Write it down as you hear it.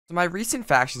So my recent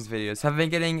factions videos have been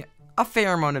getting a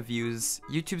fair amount of views.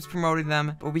 YouTube's promoting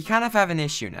them, but we kind of have an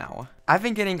issue now. I've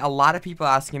been getting a lot of people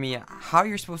asking me how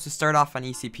you're supposed to start off on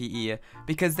ECPE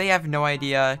because they have no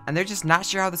idea and they're just not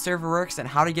sure how the server works and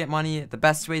how to get money, the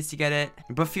best ways to get it.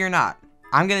 But fear not,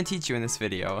 I'm gonna teach you in this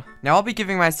video. Now I'll be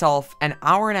giving myself an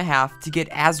hour and a half to get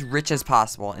as rich as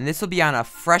possible, and this will be on a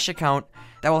fresh account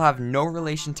that will have no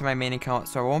relation to my main account,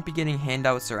 so I won't be getting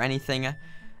handouts or anything.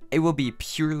 It will be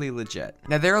purely legit.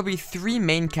 Now there will be 3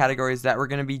 main categories that we're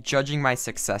going to be judging my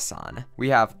success on. We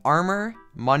have armor,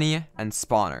 money, and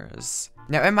spawners.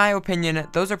 Now in my opinion,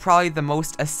 those are probably the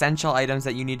most essential items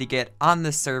that you need to get on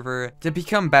this server to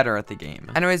become better at the game.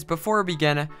 Anyways, before we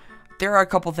begin, there are a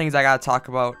couple things I gotta talk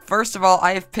about. First of all,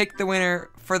 I have picked the winner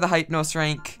for the Hypnos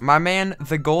rank. My man,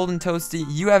 the Golden Toasty,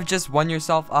 you have just won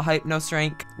yourself a Hypnos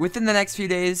rank. Within the next few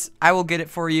days, I will get it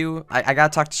for you. I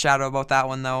gotta talk to Shadow about that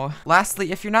one though.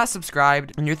 Lastly, if you're not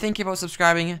subscribed and you're thinking about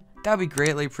subscribing, that would be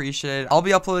greatly appreciated. I'll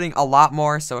be uploading a lot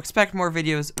more, so expect more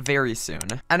videos very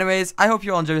soon. Anyways, I hope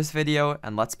you all enjoyed this video,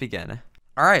 and let's begin.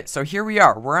 Alright, so here we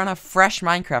are. We're on a fresh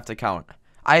Minecraft account.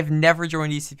 I've never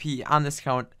joined ECP on this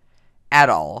account at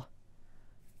all.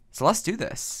 So let's do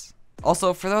this.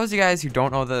 Also, for those of you guys who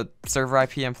don't know the server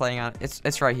IP I'm playing on,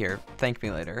 it's right here. Thank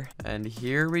me later. And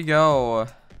here we go.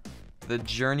 The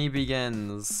journey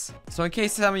begins. So in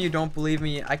case some of you don't believe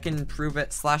me, I can prove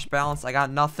it. /balance. I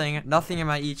got nothing in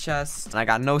my e-chest, and I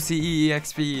got no CE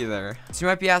EXP either. So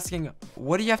you might be asking,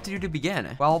 what do you have to do to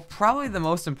begin? Well, probably the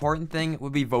most important thing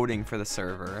would be voting for the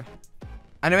server.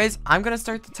 Anyways, I'm gonna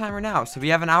start the timer now. So we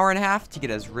have an hour and a half to get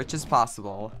as rich as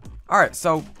possible. Alright,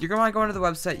 so you're going to want to go into the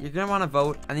website, you're going to want to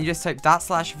vote, and then you just type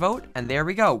 /vote, and there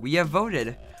we go. We have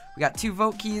voted. We got 2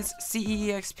 vote keys,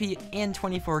 CEEXP, and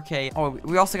 24k. Oh,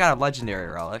 we also got a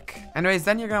legendary relic. Anyways,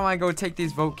 then you're going to want to go take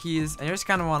these vote keys, and you're just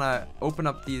going to want to open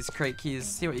up these crate keys,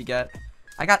 see what you get.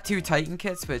 I got 2 Titan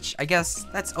kits, which I guess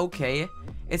that's okay.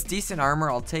 It's decent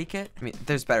armor, I'll take it. I mean,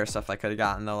 there's better stuff I could have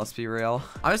gotten though, let's be real.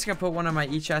 I'm just going to put one on my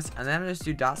e-chest, and then I'll just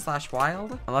do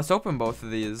 /wild, and let's open both of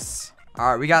these.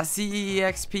 Alright, we got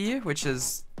CEEXP, which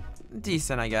is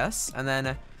decent, I guess. And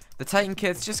then the Titan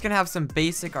kit's just gonna have some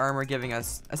basic armor, giving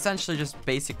us essentially just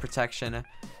basic protection.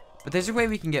 But there's a way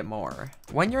we can get more.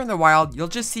 When you're in the wild, you'll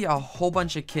just see a whole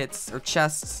bunch of kits or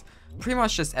chests pretty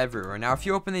much just everywhere. Now, if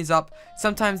you open these up,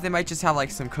 sometimes they might just have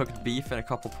like some cooked beef and a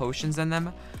couple potions in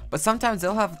them. But sometimes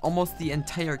they'll have almost the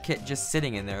entire kit just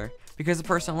sitting in there, because the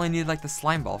person only needed like the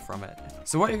slime ball from it.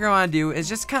 So what you're going to want to do is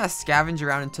just kind of scavenge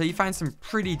around until you find some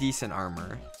pretty decent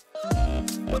armor.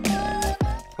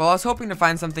 Well, I was hoping to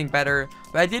find something better,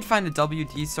 but I did find a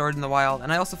WD sword in the wild,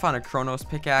 and I also found a Chronos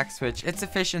pickaxe, which it's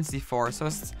efficiency 4, so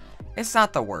it's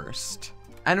not the worst.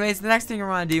 Anyways, the next thing you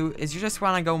want to do is you just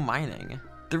want to go mining.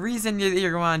 The reason you're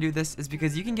going to want to do this is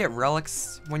because you can get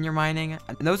relics when you're mining,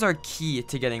 and those are key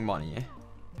to getting money.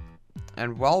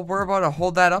 And well, we're about to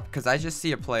hold that up because I just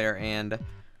see a player, and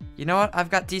you know what? I've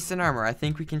got decent armor. I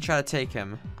think we can try to take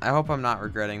him. I hope I'm not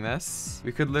regretting this.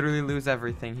 We could literally lose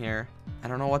everything here. I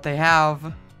don't know what they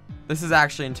have. This is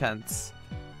actually intense.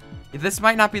 This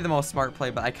might not be the most smart play,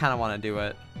 but I kind of want to do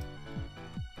it.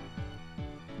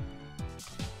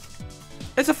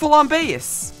 It's a full-on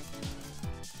base.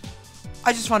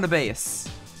 I just found a base.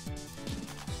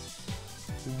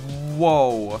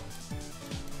 Whoa.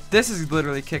 This is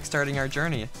literally kickstarting our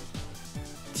journey.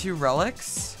 2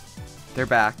 relics. They're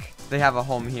back. They have a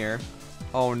home here.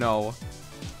 Oh no.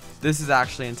 This is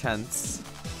actually intense.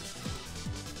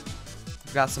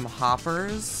 We've got some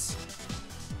hoppers.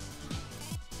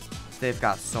 They've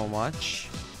got so much.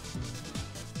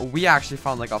 We actually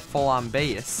found like a full-on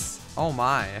base. Oh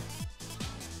my.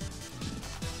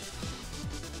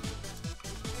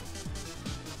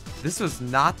 This was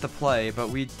not the play, but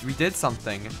we did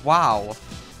something. Wow.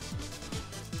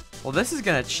 Well, this is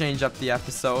gonna change up the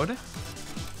episode.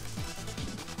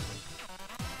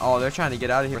 Oh, they're trying to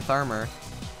get out of here with armor.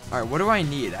 Alright, what do I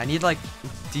need? I need like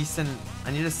decent...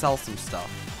 I need to sell some stuff.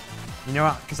 You know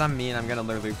what? Because I'm mean, I'm gonna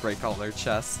literally break all their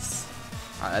chests.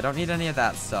 Alright, I don't need any of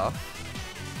that stuff.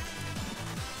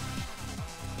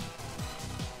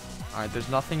 Alright, there's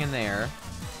nothing in there.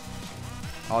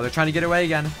 Oh, they're trying to get away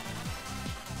again.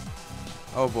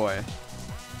 Oh boy.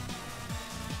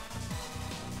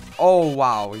 Oh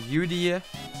wow, UD,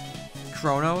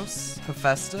 Chronos,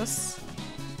 Hephaestus.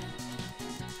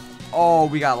 Oh,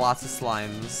 we got lots of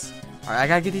slimes. Alright, I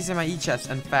gotta get these in my e-chest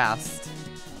and fast.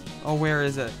 Oh, where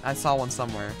is it? I saw one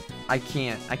somewhere. I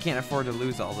can't afford to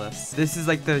lose all this. This is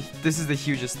like this is the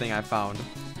hugest thing I found.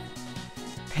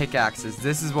 Pickaxes,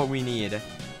 this is what we need.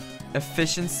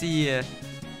 Efficiency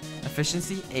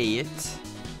 8.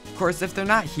 course, if they're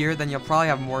not here, then you'll probably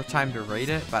have more time to raid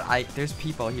it, but there's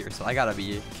people here, so I gotta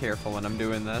be careful when I'm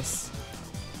doing this.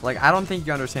 Like, I don't think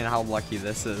you understand how lucky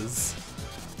this is.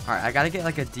 Alright, I gotta get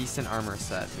like a decent armor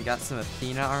set. We got some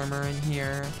Athena armor in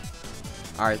here.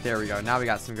 Alright, there we go. Now we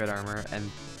got some good armor, and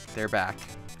they're back.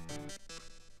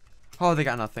 Oh, they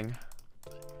got nothing.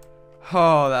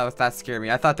 Oh, that scared me.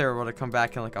 I thought they were able to come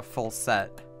back in like a full set.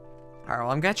 Alright,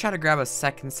 well, I'm gonna try to grab a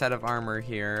second set of armor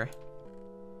here.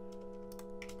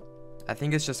 I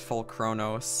think it's just full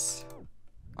Chronos.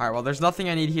 Alright, well, there's nothing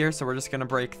I need here, so we're just gonna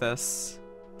break this.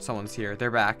 Someone's here.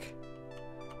 They're back.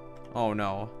 Oh,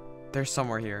 no. They're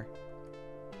somewhere here.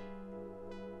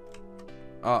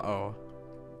 Uh-oh.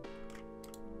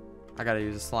 I gotta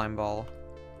use a slime ball.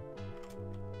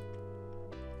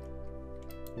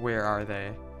 Where are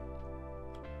they?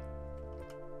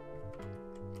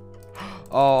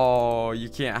 Oh, you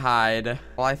can't hide.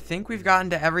 Well, I think we've gotten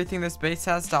to everything this base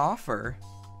has to offer.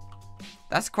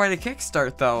 That's quite a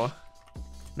kickstart, though.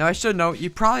 Now, I should note, you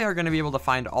probably are going to be able to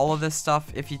find all of this stuff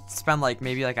if you spend, like,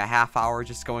 maybe, like, a half hour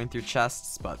just going through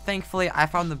chests. But thankfully, I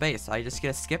found the base, so I just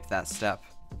get to skip that step.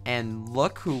 And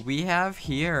look who we have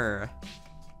here.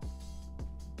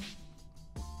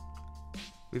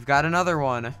 We've got another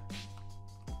one.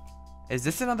 Is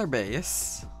this another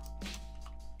base?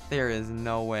 There is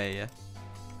no way.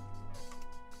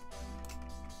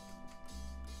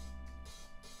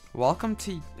 Welcome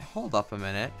to... Hold up a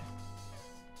minute.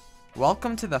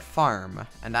 Welcome to the farm,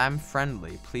 and I'm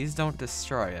friendly. Please don't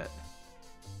destroy it.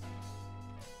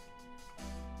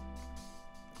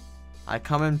 I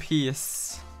come in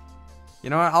peace. You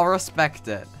know what? I'll respect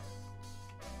it.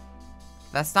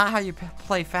 That's not how you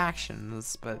play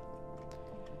factions, but...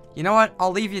 You know what?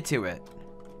 I'll leave you to it.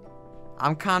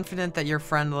 I'm confident that you're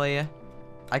friendly.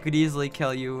 I could easily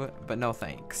kill you, but no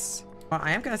thanks.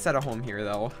 I am gonna set a home here,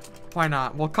 though. Why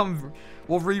not?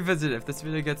 We'll revisit it if this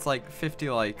video gets like 50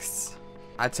 likes.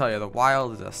 I tell you, the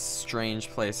wild is a strange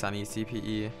place on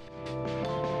ECPE.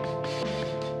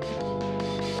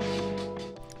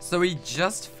 So we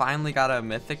just finally got a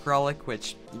mythic relic,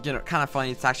 which, you know, kind of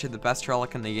funny. It's actually the best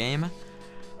relic in the game.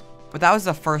 But that was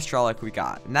the first relic we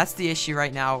got, and that's the issue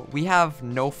right now. We have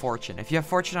no fortune. If you have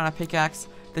fortune on a pickaxe,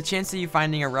 the chance of you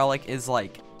finding a relic is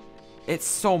like, it's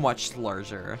so much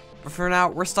larger. But for now,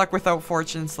 we're stuck without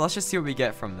fortune, so let's just see what we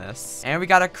get from this. And we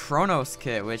got a Chronos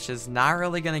kit, which is not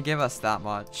really going to give us that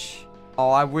much.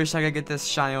 Oh, I wish I could get this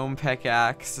Chione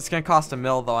pickaxe. It's going to cost $1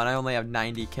 mil though, and I only have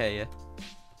 90k.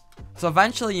 So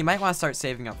eventually, you might want to start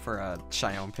saving up for a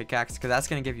Chione pickaxe, because that's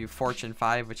going to give you Fortune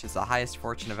 5, which is the highest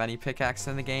fortune of any pickaxe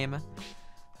in the game.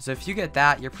 So if you get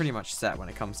that, you're pretty much set when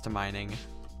it comes to mining.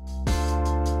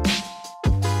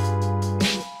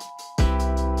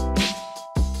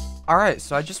 Alright,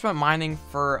 so I just went mining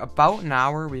for about an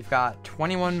hour. We've got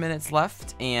 21 minutes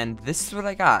left, and this is what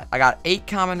I got. I got 8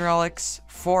 common relics,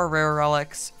 4 rare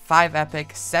relics, 5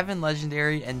 epic, 7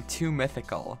 legendary, and 2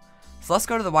 mythical. So let's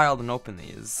go to the wild and open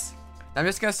these. I'm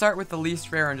just going to start with the least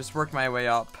rare and just work my way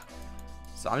up.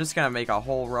 So I'm just going to make a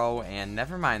whole row, and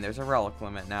never mind, there's a relic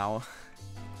limit now.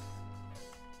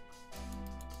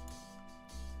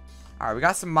 Alright, we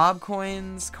got some mob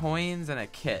coins, and a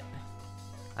kit.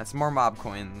 That's more mob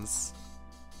coins.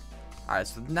 Alright,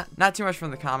 so not too much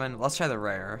from the common. Let's try the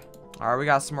rare. Alright, we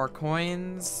got some more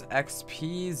coins,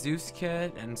 XP, Zeus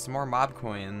kit, and some more mob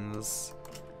coins.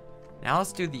 Now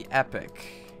let's do the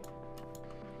epic.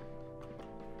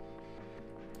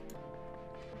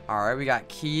 Alright, we got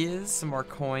keys, some more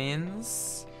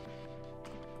coins,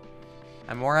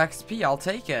 and more XP. I'll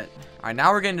take it. Alright,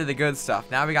 now we're getting to the good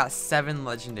stuff. Now we got 7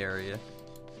 legendary. So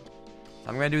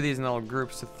I'm going to do these in little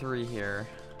groups of 3 here.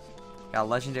 Got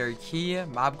legendary key,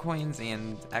 mob coins,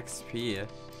 and XP.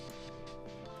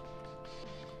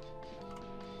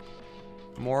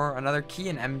 Another key,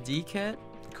 an MD kit,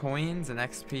 coins, and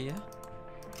XP.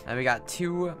 And we got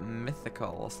 2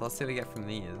 mythical. So let's see what we get from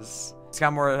these. It's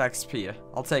got more XP.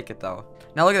 I'll take it though.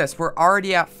 Now look at this. We're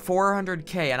already at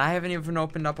 400k, and I haven't even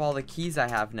opened up all the keys I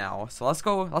have now. So let's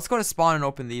go to spawn and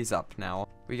open these up now.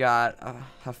 We got a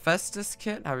Hephaestus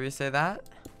kit. How do you say that?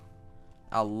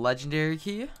 A legendary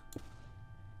key.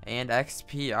 And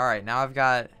XP. Alright, now I've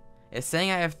got... It's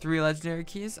saying I have 3 legendary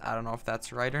keys. I don't know if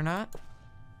that's right or not.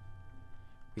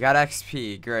 We got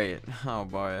XP. Great. Oh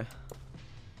boy.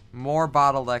 More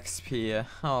bottled XP.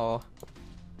 Oh.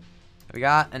 We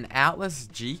got an Atlas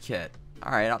G kit.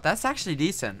 Alright, that's actually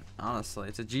decent. Honestly,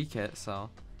 it's a G kit,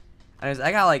 so... Anyways,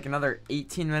 I got like another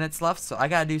 18 minutes left, so I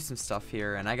gotta do some stuff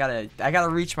here, and I gotta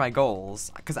reach my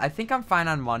goals. Because I think I'm fine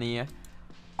on money.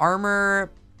 Armor...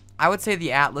 I would say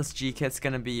the Atlas G kit's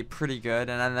gonna be pretty good,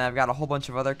 and then I've got a whole bunch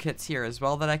of other kits here as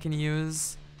well that I can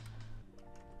use.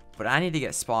 but I need to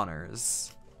get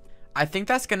spawners. I think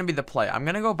that's going to be the play. I'm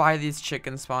going to go buy these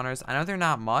chicken spawners. I know they're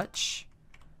not much,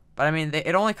 but I mean,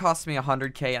 it only cost me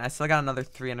 100k, and I still got another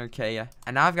 300k.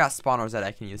 And now I've got spawners that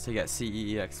I can use to get CE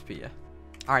EXP.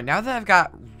 Alright, now that I've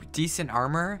got decent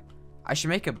armor, I should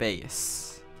make a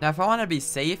base. Now, if I want to be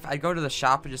safe, I'd go to the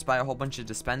shop and just buy a whole bunch of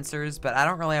dispensers, but I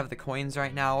don't really have the coins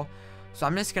right now. So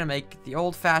I'm just going to make the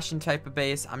old-fashioned type of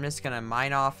base. I'm just going to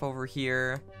mine off over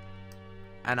here,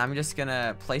 and I'm just going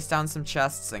to place down some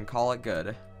chests and call it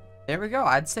good. There we go.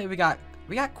 I'd say we got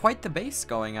quite the base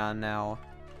going on now.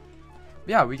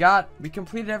 Yeah, we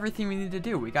completed everything we need to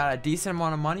do. We got a decent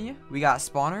amount of money. We got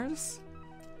spawners.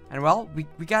 And well,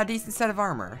 we got a decent set of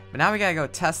armor. But now we gotta go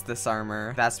test this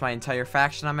armor. That's my entire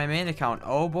faction on my main account.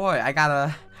 Oh boy, I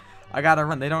gotta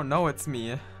run. They don't know it's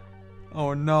me.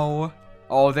 Oh no.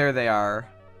 Oh, there they are.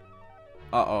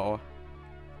 Uh-oh.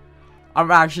 I'm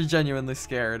actually genuinely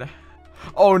scared.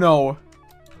 Oh no.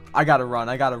 I gotta run.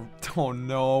 Oh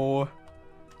no.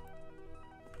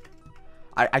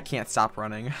 I can't stop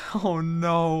running. Oh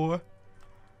no.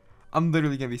 I'm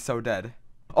literally gonna be so dead.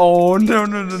 Oh no.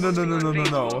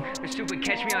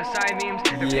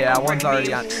 Yeah, one's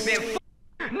already on.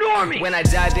 When I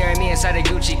died, bury me inside a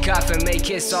Gucci coffin. Make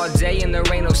hits all day and there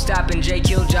ain't no stopping. Jay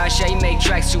kill Josh A, make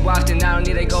tracks too often. I don't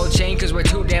need a gold chain cause we're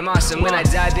too damn awesome. When I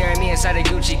die, bury me inside a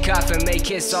Gucci coffin. Make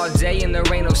hits all day and there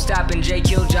ain't no stopping. Jay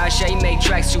kill Josh A, make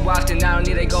tracks too often. I don't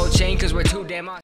need a gold chain cause we're too damn awesome.